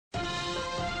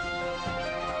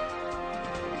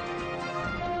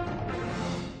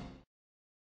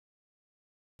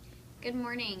Good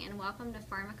morning and welcome to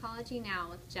Pharmacology Now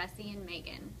with Jesse and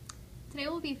Megan. Today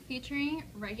we'll be featuring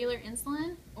regular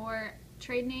insulin, or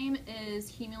trade name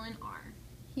is Humulin R.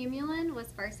 Humulin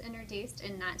was first introduced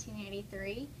in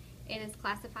 1983. It is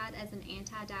classified as an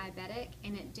anti-diabetic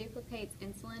and it duplicates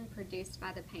insulin produced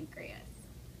by the pancreas.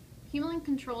 Humulin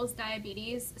controls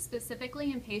diabetes,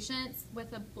 specifically in patients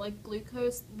with a blood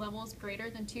glucose levels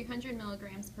greater than 200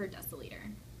 milligrams per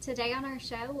deciliter. Today on our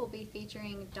show, we'll be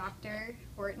featuring Dr.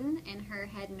 Horton and her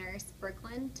head nurse,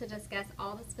 Brooklyn, to discuss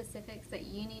all the specifics that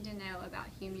you need to know about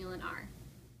Humulin R.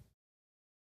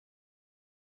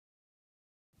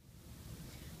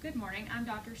 Good morning, I'm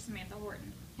Dr. Samantha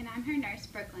Horton. And I'm her nurse,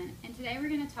 Brooklyn, and today we're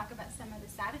going to talk about some of the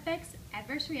side effects,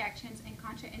 adverse reactions, and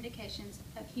contraindications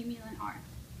of Humulin R.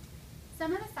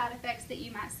 Some of the side effects that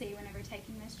you might see whenever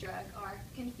taking this drug are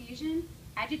confusion,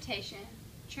 agitation,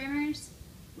 tremors,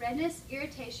 redness,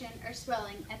 irritation, or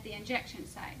swelling at the injection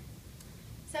site.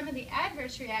 Some of the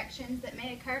adverse reactions that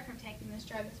may occur from taking this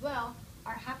drug as well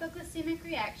are hypoglycemic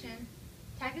reaction,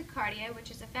 tachycardia,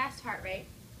 which is a fast heart rate,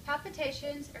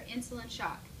 palpitations, or insulin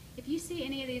shock. If you see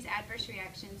any of these adverse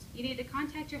reactions, you need to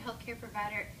contact your healthcare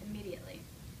provider immediately.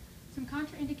 Some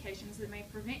contraindications that may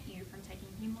prevent you from taking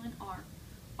Humulin R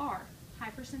are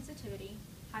hypersensitivity,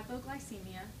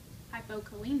 hypoglycemia,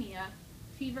 hypokalemia,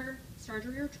 fever,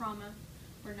 surgery or trauma,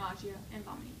 or nausea and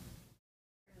vomiting.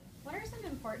 What are some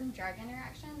important drug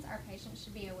interactions our patients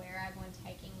should be aware of when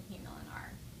taking Humulin R?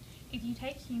 If you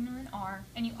take Humulin R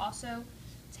and you also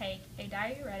take a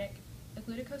diuretic, a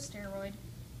glucosteroid,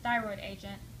 thyroid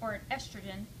agent, or an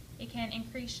estrogen, it can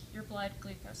increase your blood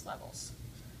glucose levels.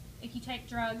 If you take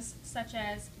drugs such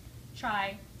as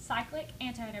tricyclic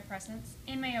antidepressants,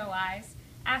 MAOIs,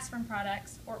 aspirin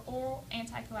products, or oral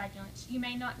anticoagulants, you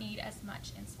may not need as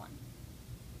much insulin.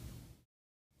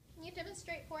 Can you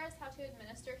demonstrate for us how to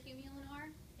administer Humulin R?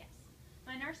 Yes.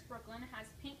 My nurse, Brooklyn, has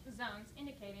pink zones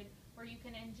indicated where you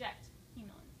can inject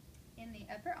Humulin. In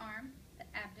the upper arm, the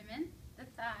abdomen, the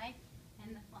thigh,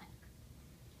 and the flank.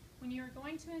 When you are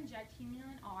going to inject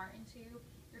Humulin R into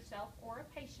yourself or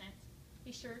a patient,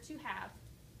 be sure to have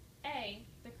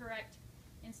the correct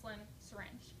insulin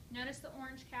syringe. Notice the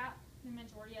orange cap, the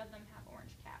majority of them have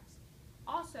orange caps.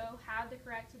 Also have the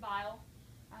correct vial.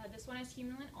 This one is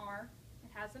Humulin R, it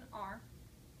has an R.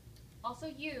 Also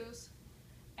use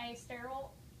a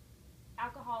sterile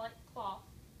alcoholic cloth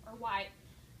or wipe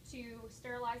to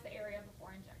sterilize the area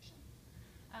before injection.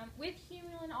 With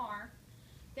Humulin R,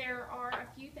 there are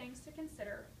a few things to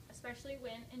consider, especially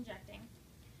when injecting.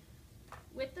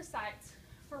 With the sites,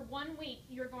 for 1 week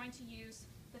you're going to use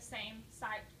the same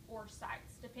site or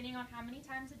sites, depending on how many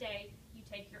times a day you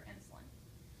take your insulin.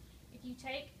 If you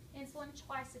take insulin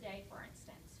twice a day, for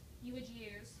instance, you would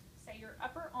use, say, your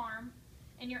upper arm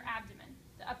and your abdomen.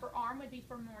 The upper arm would be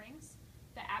for mornings,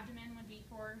 the abdomen would be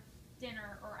for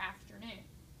dinner or afternoon.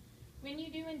 When you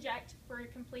do inject for a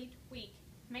complete week,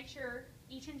 make sure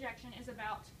each injection is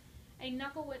about a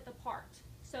knuckle width apart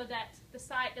so that the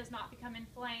site does not become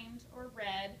inflamed or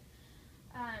red.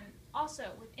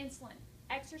 Also, with insulin,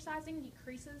 exercising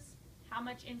decreases how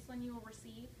much insulin you will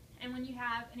receive, and when you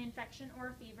have an infection or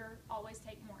a fever, always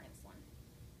take more insulin.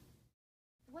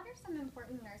 What are some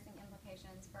important nursing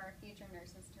implications for our future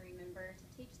nurses to remember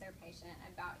to teach their patient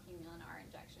about Humulin R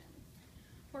injections?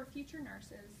 For future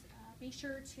nurses, be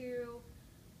sure to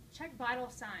check vital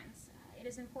signs. It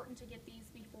is important to get these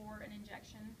before an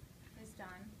injection is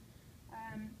done.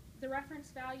 The reference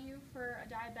value for a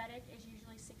diabetic is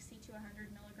usually 60 to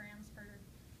 100 milligrams per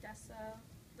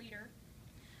deciliter,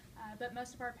 but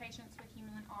most of our patients with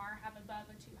Humulin R have above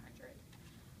a 200.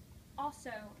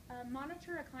 Also,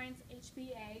 monitor a client's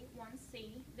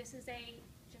HbA1c. This is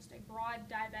just a broad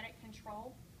diabetic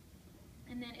control.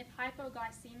 And then if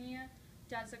hypoglycemia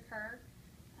does occur,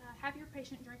 have your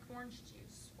patient drink orange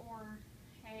juice or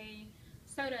a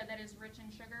soda that is rich in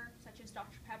sugar, such as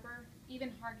Dr. Pepper, even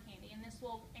hard candy, and this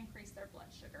will increase their blood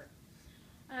sugar.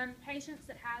 Patients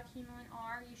that have Humulin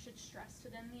R, you should stress to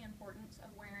them the importance of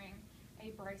wearing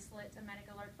a bracelet, a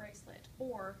medical alert bracelet,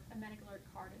 or a medical alert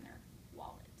card in their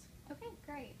wallet. Okay,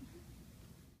 great.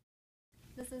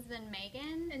 This has been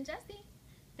Megan And Jesse.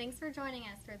 Thanks for joining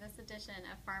us for this edition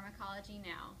of Pharmacology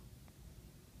Now.